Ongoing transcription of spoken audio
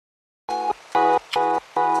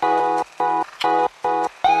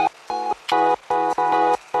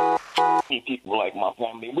people like my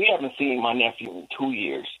family. We haven't seen my nephew in 2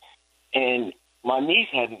 years, and my niece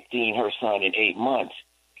hasn't seen her son in 8 months.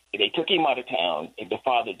 They took him out of town, and the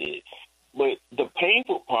father did. But the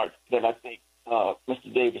painful part that I think,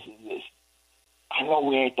 Mr. Davis, is this. I know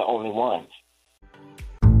we ain't the only ones.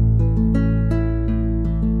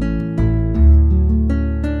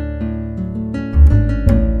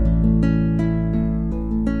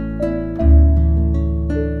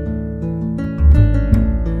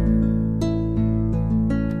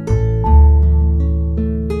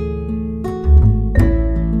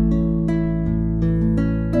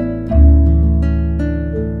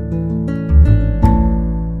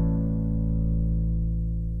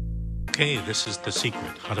 Okay, this is The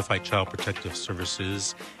Secret, How to Fight Child Protective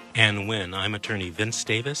Services and Win. I'm attorney Vince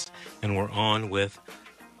Davis, and we're on with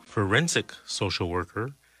forensic social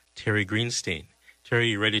worker Terry Greenstein. Terry,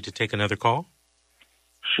 you ready to take another call?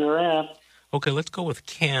 Sure am. Okay, let's go with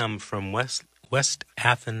Cam from West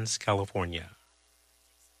Athens, California.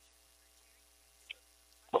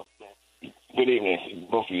 Good evening,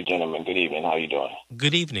 both of you gentlemen. Good evening. How you doing?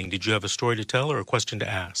 Good evening. Did you have a story to tell or a question to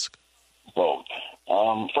ask? Both.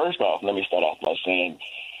 First off, let me start off by saying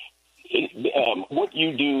what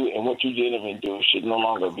you do and what you gentlemen do should no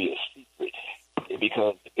longer be a secret,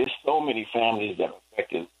 because there's so many families that are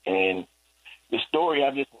affected. And the story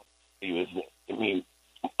I just want to tell you is that,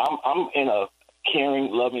 I'm in a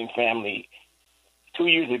caring, loving family. 2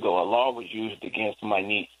 years ago, a law was used against my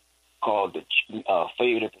niece called the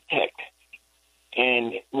Failure to Protect.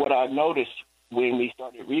 And what I noticed when we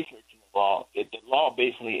started researching the law, the law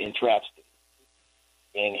basically entraps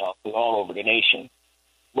and all over the nation.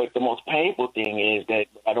 But the most painful thing is that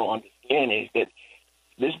what I don't understand is that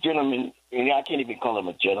this gentleman, and I can't even call him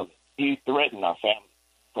a gentleman, he threatened our family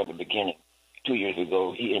from the beginning 2 years ago,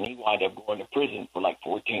 and he wound up going to prison for like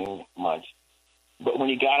 14 months. But when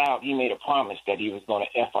he got out, he made a promise that he was going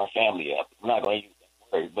to F our family up. I'm not going to use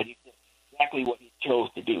that word, but he did exactly what he chose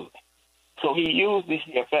to do. So he used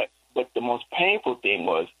DCFS, but the most painful thing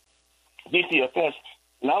was DCFS,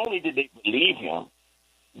 not only did they believe him,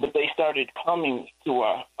 but they started coming to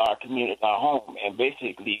our community, our home, and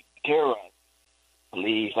basically terrorizing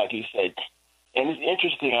police, like you said. And it's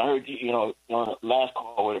interesting. I heard on the last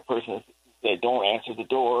call where the person said, "Don't answer the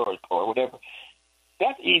door" or whatever.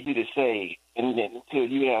 That's easy to say, and then until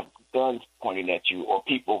you have guns pointed at you, or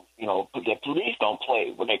people, the police don't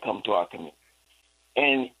play when they come to our community.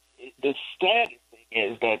 And the saddest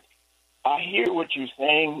thing is that I hear what you're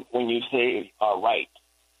saying when you say "all right,"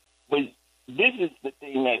 but this is the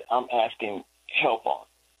thing that I'm asking help on.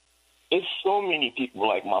 It's so many people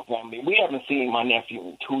like my family. We haven't seen my nephew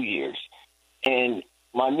in 2 years, and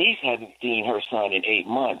my niece hasn't seen her son in 8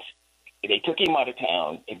 months. They took him out of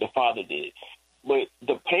town, and the father did. But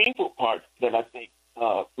the painful part that I think,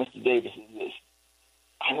 Mr. Davis, is this.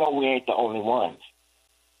 I know we ain't the only ones.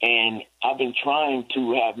 And I've been trying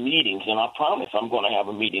to have meetings, and I promise I'm going to have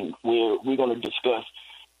a meeting where we're going to discuss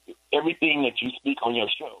everything that you speak on your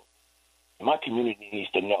show. My community needs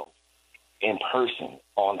to know in person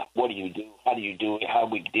on what do you do, how do you do it, how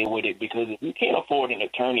we deal with it, because if we can't afford an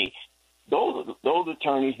attorney, those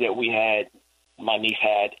attorneys that we had, my niece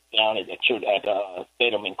had down at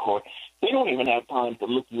settlement court, they don't even have time to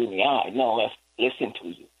look you in the eye. No, let's listen to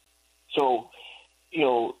you. So,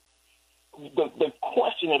 the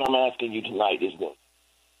question that I'm asking you tonight is this.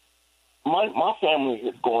 My family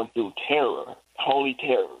is going through terror, holy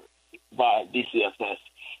terror, by DCFS.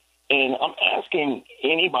 And I'm asking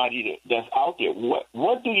anybody that's out there,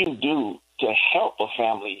 what do you do to help a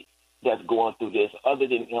family that's going through this, other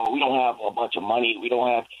than, we don't have a bunch of money, we don't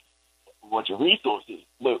have a bunch of resources,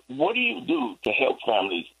 but what do you do to help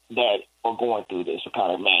families that are going through this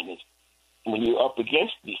kind of madness? When you're up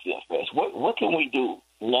against DCFS, what can we do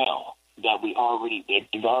now that they've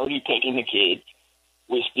already taken the kid?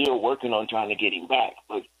 We're still working on trying to get him back.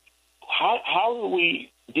 But how do we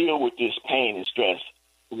deal with this pain and stress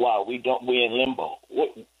while we're in limbo?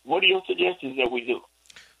 What are your suggestions that we do?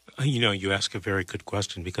 You ask a very good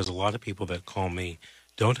question, because a lot of people that call me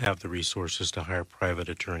don't have the resources to hire private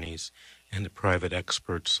attorneys and private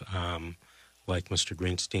experts like Mr.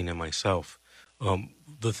 Greenstein and myself.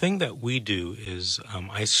 The thing that we do is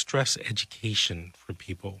I stress education for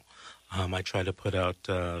people. I try to put out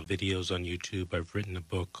videos on YouTube. I've written a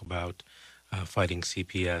book about fighting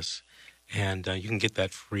CPS, and you can get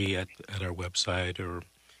that free at our website, or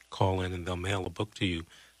call in and they'll mail a book to you.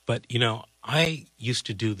 But, I used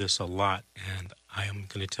to do this a lot, and I am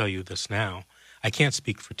going to tell you this now. I can't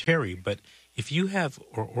speak for Terry, but if you have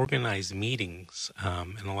or organize meetings,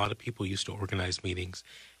 and a lot of people used to organize meetings,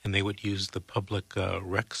 and they would use the public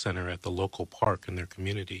rec center at the local park in their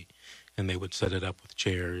community, and they would set it up with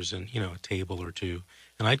chairs and, a table or two.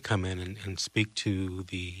 And I'd come in and speak to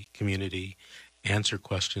the community, answer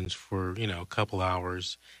questions for, a couple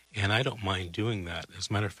hours. And I don't mind doing that. As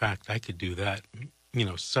a matter of fact, I could do that,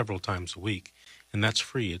 several times a week. And that's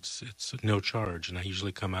free. It's no charge. And I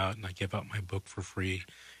usually come out and I give out my book for free.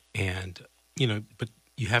 And, but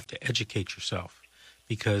you have to educate yourself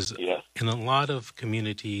because in a lot of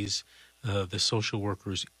communities, the social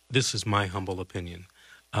workers, this is my humble opinion,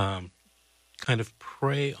 kind of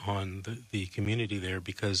prey on the community there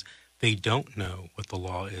because they don't know what the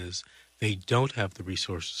law is. They don't have the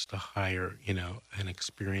resources to hire, an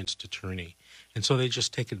experienced attorney. And so they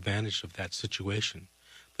just take advantage of that situation.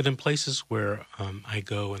 But in places where I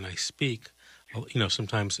go and I speak,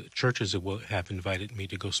 sometimes churches will have invited me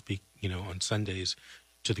to go speak, on Sundays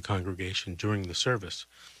to the congregation during the service.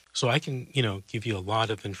 So I can, give you a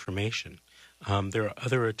lot of information. There are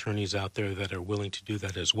other attorneys out there that are willing to do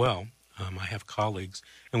that as well. I have colleagues,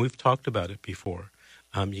 and we've talked about it before.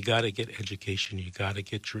 You got to get education. You got to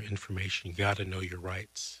get your information. You got to know your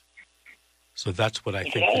rights. So that's what I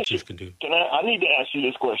think that you can do. I need to ask you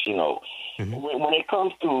this question, though. Mm-hmm. When it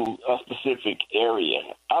comes to a specific area,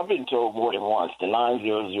 I've been told more than once, the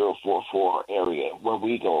 90044 area where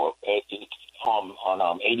we go,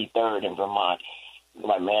 on 83rd in Vermont,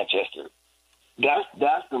 like Manchester,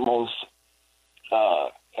 that's the most,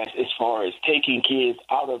 as far as taking kids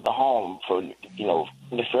out of the home for,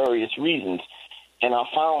 nefarious reasons. And I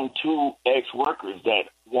found 2 ex-workers that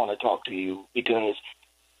want to talk to you because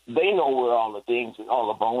they know where all the things, all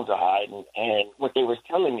the bones are hiding. And what they was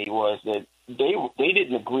telling me was that they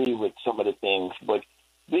didn't agree with some of the things, but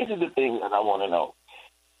this is the thing that I want to know.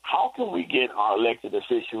 How can we get our elected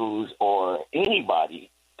officials or anybody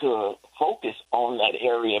to focus on that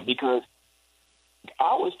area? Because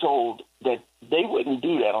I was told that they wouldn't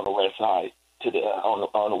do that on the west side,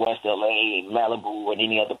 on the West LA and Malibu and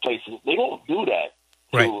any other places. They don't do that.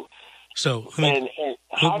 Right. So,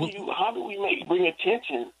 how do we bring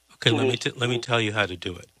attention? Okay, let me tell you how to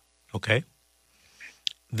do it. Okay,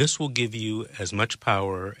 this will give you as much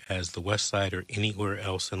power as the West Side or anywhere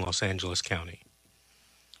else in Los Angeles County.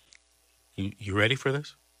 You ready for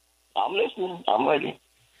this? I'm listening. I'm ready.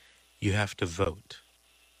 You have to vote.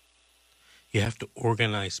 You have to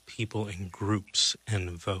organize people in groups and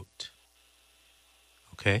vote.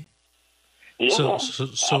 Okay? Yeah,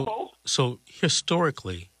 so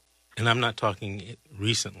historically, and I'm not talking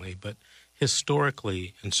recently, but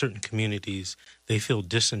historically in certain communities, they feel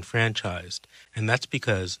disenfranchised, and that's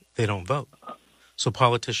because they don't vote. So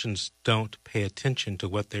politicians don't pay attention to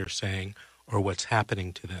what they're saying or what's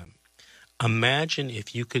happening to them. Imagine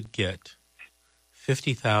if you could get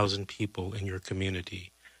 50,000 people in your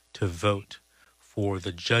community to vote for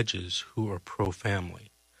the judges who are pro-family.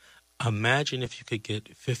 Imagine if you could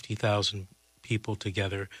get 50,000 people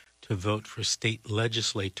together to vote for state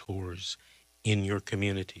legislators in your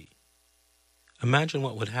community. Imagine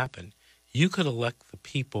what would happen. You could elect the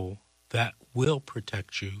people that will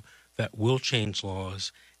protect you, that will change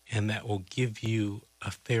laws, and that will give you a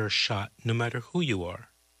fair shot no matter who you are.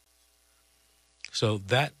 So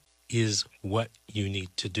that is what you need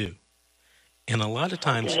to do. And a lot of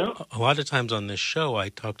times on this show, I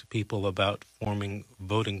talk to people about forming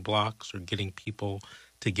voting blocks or getting people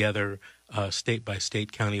together state by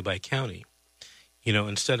state, county by county.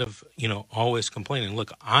 Instead of, always complaining.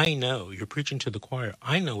 Look, I know, you're preaching to the choir.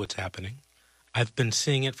 I know what's happening. I've been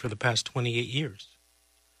seeing it for the past 28 years.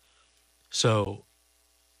 So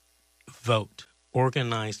vote.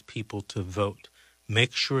 Organize people to vote.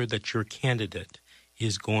 Make sure that your candidate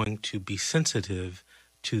is going to be sensitive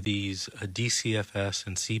to these DCFS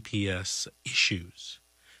and CPS issues.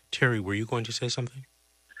 Terry, were you going to say something?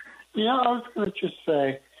 Yeah, I was going to just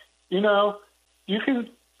say, you can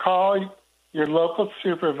call your local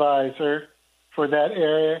supervisor for that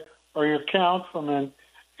area or your councilman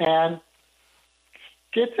and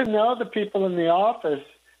get to know the people in the office,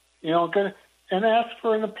 and ask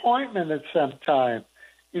for an appointment at some time.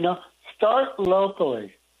 Start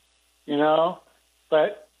locally,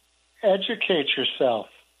 but educate yourself.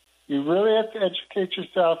 You really have to educate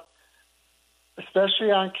yourself,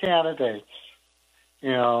 especially on candidates,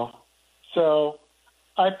 So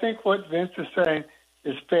I think what Vince is saying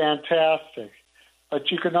is fantastic. But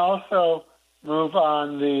you can also move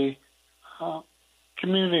on the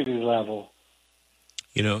community level.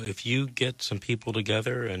 If you get some people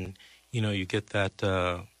together and, you get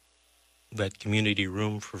that community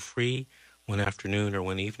room for free one afternoon or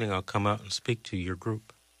one evening, I'll come out and speak to your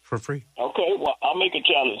group for free. Okay, well, I'll make a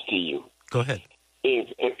challenge to you. Go ahead. If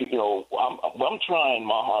I'm trying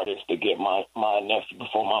my hardest to get my nephew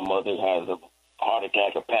before my mother has heart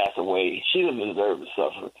attack or pass away. She doesn't deserve to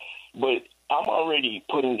suffer. But I'm already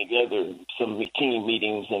putting together some team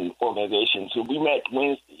meetings and organizations. So we met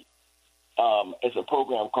Wednesday as a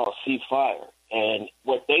program called Ceasefire. And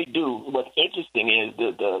what they do, what's interesting is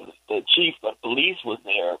the chief of police was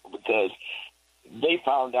there because they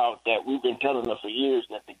found out that we've been telling them for years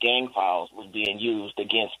that the gang files was being used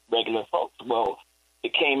against regular folks. Well,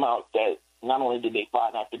 it came out that not only did they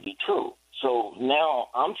find out to be true, so now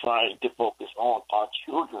I'm trying to focus on our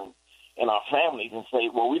children and our families and say,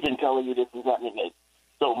 well, we've been telling you this is happening.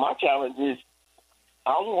 So my challenge is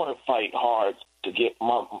I want to fight hard to get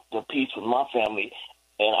the peace with my family,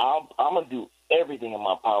 and I'm going to do everything in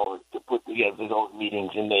my power to put together those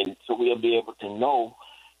meetings, and then so we'll be able to know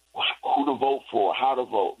who to vote for, how to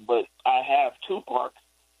vote. But I have 2 parks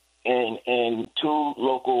and 2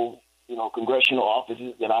 local, congressional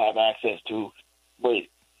offices that I have access to. But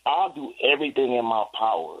I'll do everything in my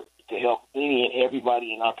power to help any and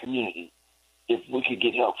everybody in our community if we could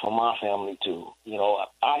get help from my family too.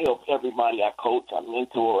 I help everybody. I coach, I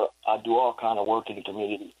mentor, I do all kind of work in the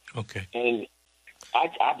community. Okay. And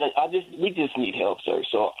we just need help, sir.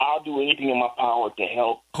 So I'll do anything in my power to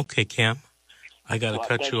help. Okay, Cam. I got to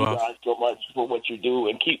cut you off. Thank you guys so much for what you do,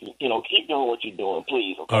 and keep doing what you're doing,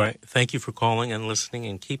 please. Okay? All right. Thank you for calling and listening,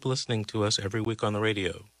 and keep listening to us every week on the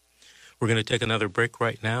radio. We're going to take another break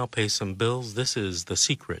right now, pay some bills. This is The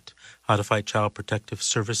Secret, How to Fight Child Protective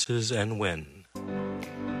Services and Win.